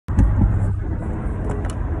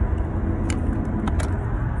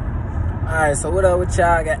Alright, so what up with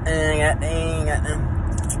y'all? Got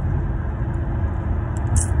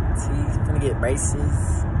gonna get braces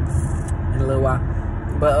in a little while.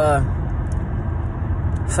 But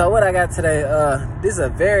so what I got today, this is a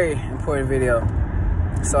very important video.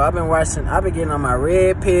 So I've been getting on my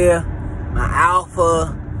red pill, my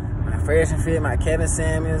alpha, my fresh and fit, my Kevin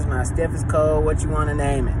Samuels, my Steph is cold, what you wanna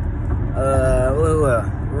name it.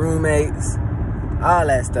 Roommates, all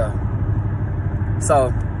that stuff.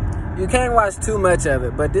 So you can't watch too much of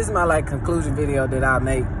it, but this is my conclusion video that I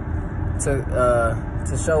make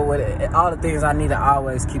to show all the things I need to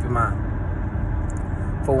always keep in mind.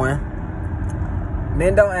 For one,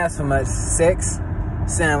 men don't ask for much: sex,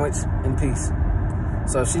 sandwich, and peace.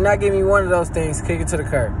 So if she's not giving you one of those things, kick it to the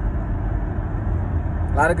curb.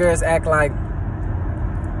 A lot of girls act like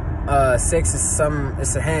sex is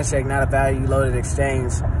it's a handshake, not a value-loaded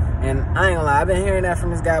exchange. And I ain't gonna lie, I've been hearing that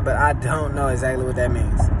from this guy, but I don't know exactly what that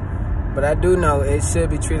means. But I do know it should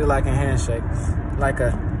be treated like a handshake. Like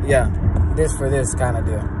a, this for this kind of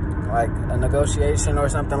deal. Like a negotiation or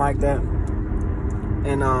something like that.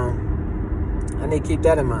 And I need to keep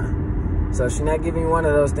that in mind. So if she's not giving you one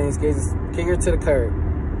of those things, kick her to the curb.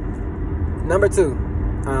 Number two.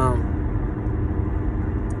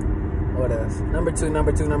 What else? Number two.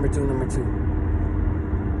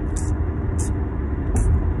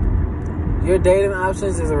 Your dating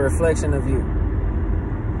options is a reflection of you.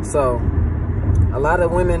 So, a lot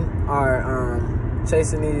of women are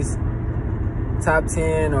chasing these top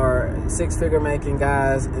 10 or six-figure making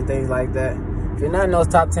guys and things like that. If you're not in those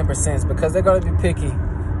top 10%, it's because they're going to be picky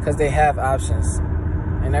because they have options.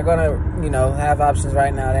 And they're going to, have options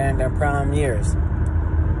right now. They're in their prime years.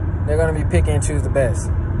 They're going to be picky and choose the best.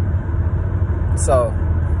 So,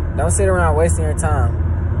 don't sit around wasting your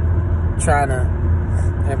time trying to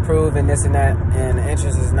improve and this and that, and the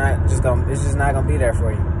interest is it's just not gonna be there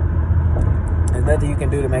for you. There's nothing you can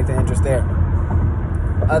do to make the interest there.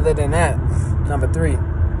 Other than that, number three,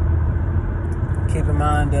 keep in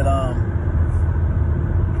mind that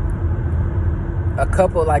a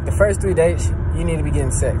couple, the first 3 dates, you need to be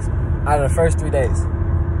getting sex out of the first 3 days,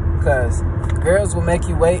 because girls will make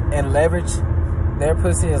you wait and leverage their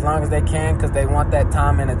pussy as long as they can because they want that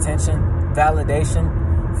time and attention, validation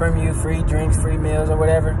from you, free drinks, free meals, or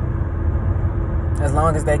whatever, as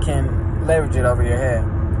long as they can leverage it over your head.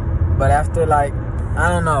 But after, I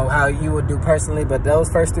don't know how you would do personally, but those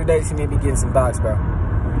first 3 dates, you need to be getting some box, bro.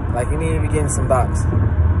 You need to be getting some box.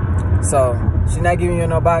 So, she's not giving you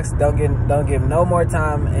no box, don't give no more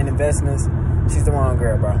time and investments. She's the wrong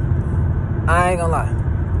girl, bro. I ain't gonna lie.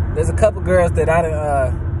 There's a couple girls that I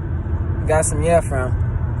done, got some from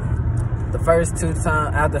the first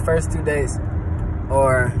out the first 2 dates,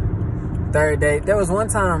 or third date. There was one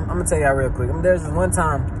time, I'm gonna tell y'all real quick. There was one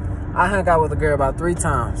time I hung out with a girl about 3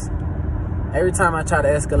 times. Every time I tried to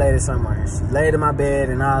escalate it somewhere, she laid in my bed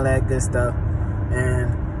and all that good stuff.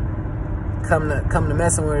 And come to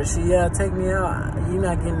messing with her, she take me out. You're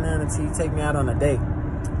not getting none until you take me out on a date.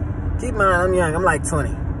 Keep in mind, I'm young. I'm like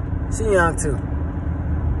 20. She young too.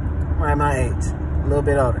 Right, my age, a little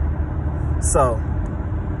bit older. So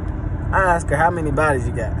I asked her, how many bodies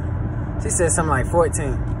you got? She said something like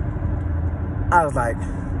 14. I was like,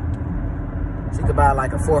 she could buy a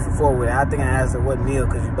 4-for-4 with it. I think I asked her what meal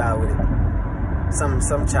could you buy with it. Some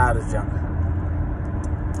childish junk.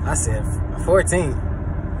 I said, 14?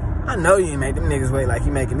 I know you ain't make them niggas wait like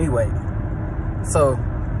you making me wait. So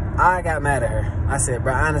I got mad at her. I said,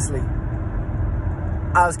 bro, honestly,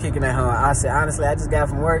 I was kicking at her. I said, honestly, I just got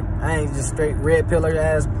from work. I ain't just straight red pillar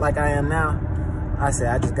ass like I am now. I said,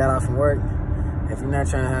 I just got off from work. If you're not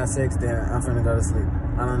trying to have sex, then I'm finna go to sleep.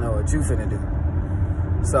 I don't know what you finna do.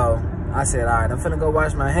 So I said, all right, I'm finna go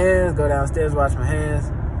wash my hands, go downstairs, wash my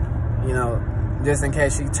hands, just in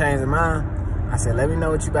case she changed her mind. I said, let me know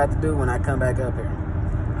what you about to do when I come back up here.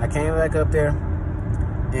 I came back up there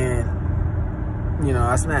and,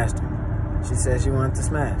 I smashed her. She said she wanted to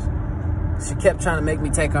smash. She kept trying to make me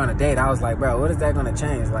take her on a date. I was like, bro, what is that gonna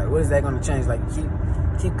change? What is that gonna change?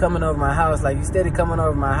 Keep coming over my house. You steady coming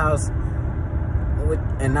over my house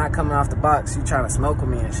and not coming off the box, you trying to smoke with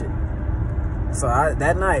me and shit. So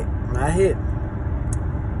that night, I hit.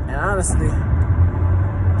 And honestly,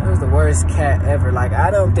 it was the worst cat ever. I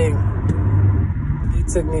don't think it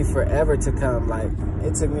took me forever to come.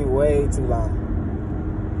 It took me way too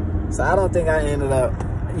long. So I don't think I ended up,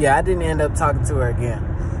 I didn't end up talking to her again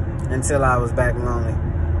until I was back lonely.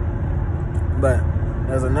 But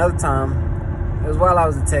there was another time, it was while I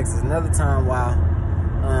was in Texas, another time while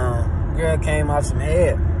girl came off some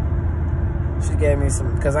head. She gave me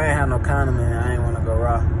some, because I ain't have no condom and I ain't want to go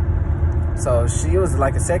raw. So she was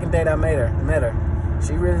a second date I met her.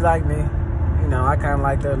 She really liked me. know, I kind of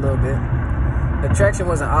liked her a little bit. The attraction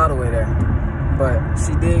wasn't all the way there, but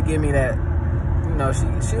she did give me that, you know,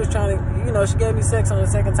 she was trying to, you know, she gave me sex on the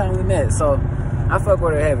second time we met, so I fuck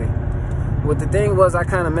with her heavy. What the thing was I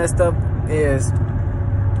kind of messed up is,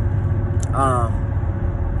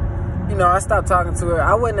 you know, I stopped talking to her.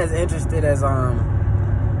 I wasn't as interested as I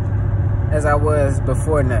was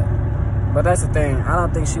before that. But that's the thing. I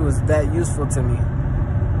don't think she was that useful to me.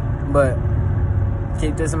 But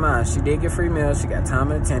keep this in mind. She did get free meals. She got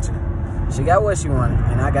time and attention. She got what she wanted,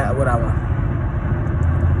 and I got what I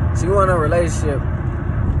wanted. She wanted a relationship,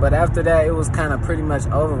 but after that, it was kind of pretty much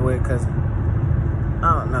over with because,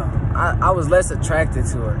 I don't know. I was less attracted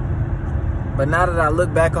to her. But now that I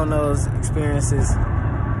look back on those experiences,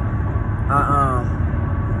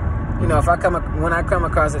 you know, when I come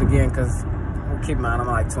across it again, because keep in mind, I'm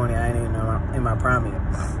like 20, I ain't even in my prime yet.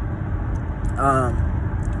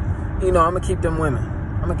 You know, I'm gonna keep them women.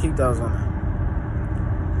 I'm gonna keep those women.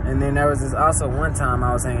 And then there was this also one time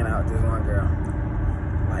I was hanging out with this one girl,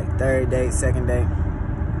 like third date, second date,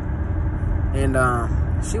 and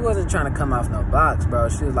she wasn't trying to come off no box, bro.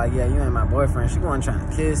 She was like, yeah, you ain't my boyfriend. She wasn't trying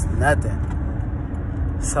to kiss, nothing.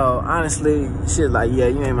 So honestly, she was like, yeah,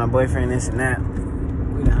 you ain't my boyfriend, this and that.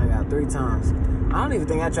 We done hung out 3 times. I don't even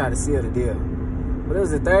think I tried to seal the deal. But it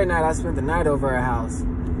was the third night. I spent the night over her house.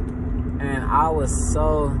 And I was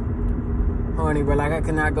so horny, bro. Like, I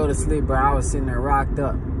could not go to sleep, bro. I was sitting there rocked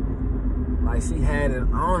up. Like, she had it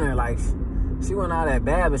on her. Like, she wasn't all that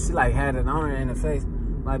bad, but she, like, had it on her in the face.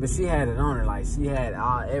 Like, but she had it on her. Like, she had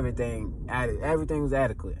everything added. Everything was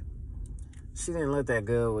adequate. She didn't look that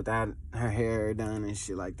good without her hair done and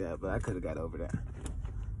shit like that, but I could have got over that.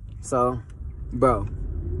 So, bro,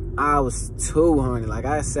 I was too horny. Like,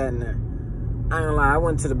 I sat in there. I ain't gonna lie, I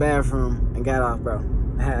went to the bathroom and got off, bro.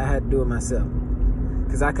 I had to do it myself.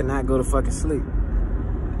 Because I could not go to fucking sleep.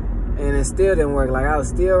 And it still didn't work. Like, I was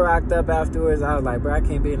still rocked up afterwards. I was like, bro, I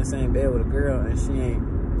can't be in the same bed with a girl and she ain't.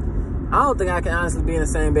 I don't think I can honestly be in the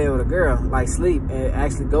same bed with a girl, like sleep and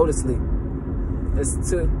actually go to sleep. There's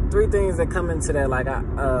 3 things that come into that, like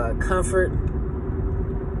comfort,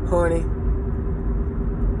 horny.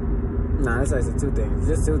 Nah, that's actually 2 things.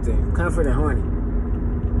 Just 2 things. Comfort and horny.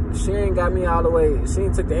 If she ain't got me all the way, she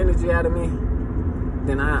ain't took the energy out of me,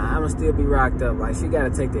 then I'ma still be rocked up. Like, she gotta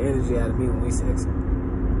take the energy out of me when we sex.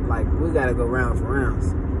 Like, we gotta go round for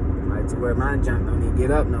rounds. Like, to where my junk don't even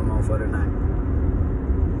get up no more for the night.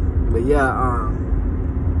 But yeah,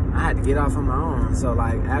 I had to get off on my own. So,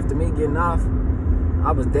 like, after me getting off,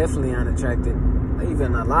 I was definitely unattracted,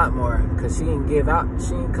 even a lot more, because she didn't give out, she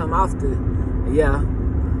didn't come off the, yeah.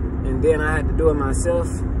 And then I had to do it myself.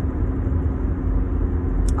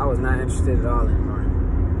 I was not interested at all anymore.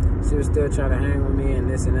 She was still trying to hang with me and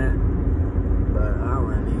this and that, but I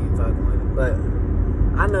wasn't even fucking with it. But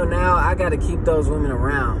I know now I got to keep those women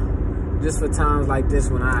around just for times like this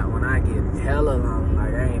when I get hella alone.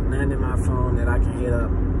 Like, I ain't nothing in my phone that I can hit up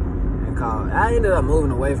and call. I ended up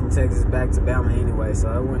moving away from Texas back to Bama anyway,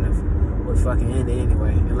 so it wouldn't have would fucking ended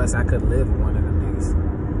anyway, unless I could live with one of them niggas.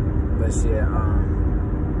 But shit,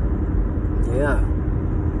 yeah.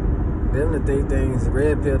 Them the 3 things,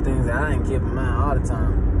 red pill things that I ain't keep in mind all the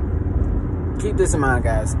time. Keep this in mind,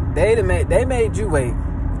 guys. They made you wait.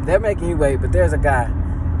 They're making you wait, but there's a guy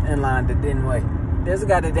in line that didn't wait. There's a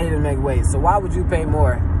guy that didn't make wait. So why would you pay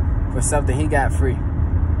more for something he got free?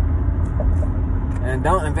 And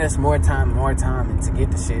don't invest more time to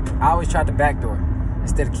get the shit. I always try to backdoor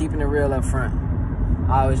instead of keeping it real up front.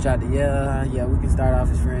 I always try to, yeah, we can start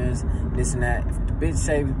off as friends, this and that. If the bitch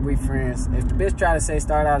say we friends, if the bitch try to say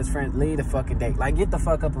start out as friends, leave the fucking date. Like, get the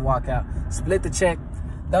fuck up and walk out. Split the check.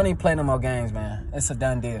 Don't even play no more games, man. It's a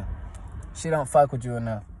done deal. She don't fuck with you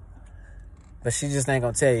enough. But she just ain't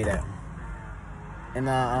gonna tell you that. And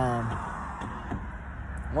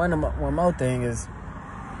one more thing is,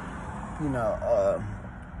 you know,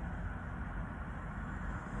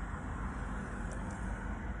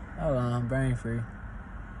 hold on, brain free.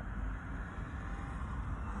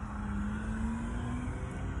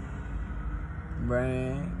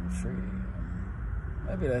 Brain free.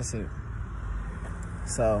 Maybe that's it.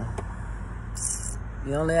 So,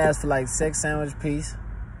 you only asked for like sex sandwich piece.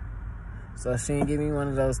 So if she ain't give me one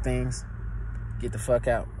of those things, get the fuck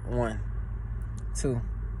out. 1. 2.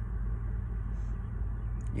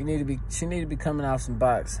 She need to be coming off some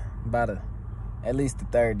box by at least the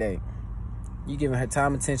 3rd date. You giving her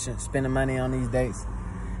time, attention, spending money on these dates.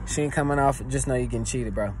 She ain't coming off, just know you getting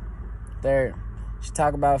cheated, bro. 3rd, she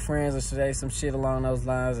talk about friends or say some shit along those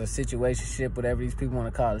lines, or situationship, whatever these people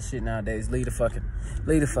want to call it shit nowadays. Leave the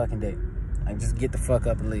fucking date. Like, just get the fuck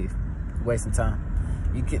up and leave. You're wasting time.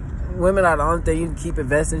 Women are the only thing you can keep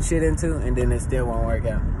investing shit into, and then it still won't work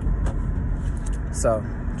out. So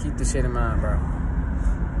keep the shit in mind, bro.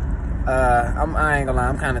 I ain't gonna lie,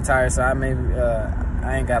 I'm kind of tired, so I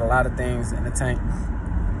ain't got a lot of things in the tank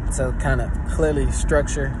to kind of clearly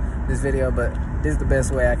structure this video, but this is the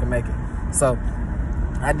best way I can make it. So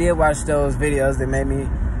I did watch those videos that made me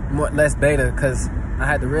less beta, because I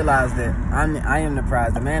had to realize that I am the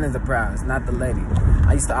prize. The man is the prize, not the lady.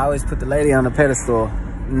 I used to always put the lady on the pedestal.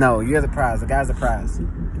 No, you're the prize. The guy's the prize.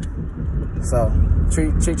 So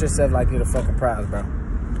treat yourself like you're the fucking prize, bro.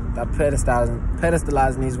 Stop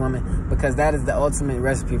pedestalizing these women, because that is the ultimate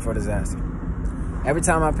recipe for disaster. Every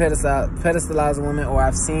time I pedestalize a woman, or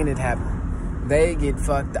I've seen it happen, they get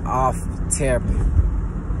fucked off terribly.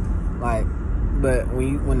 Like, but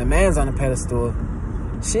when the man's on the pedestal,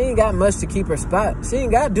 she ain't got much to keep her spot. She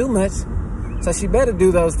ain't got to do much. So she better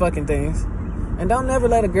do those fucking things. And don't never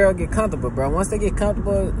let a girl get comfortable, bro. Once they get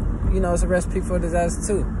comfortable, you know, it's a recipe for disaster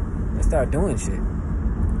too. They start doing shit.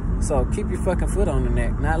 So keep your fucking foot on the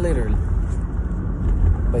neck, not literally.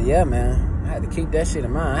 But yeah, man, I had to keep that shit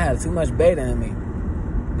in mind. I had too much beta in me.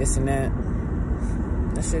 This and that.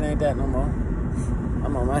 That shit ain't that no more.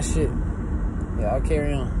 I'm on my shit. Yeah, I'll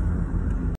carry on.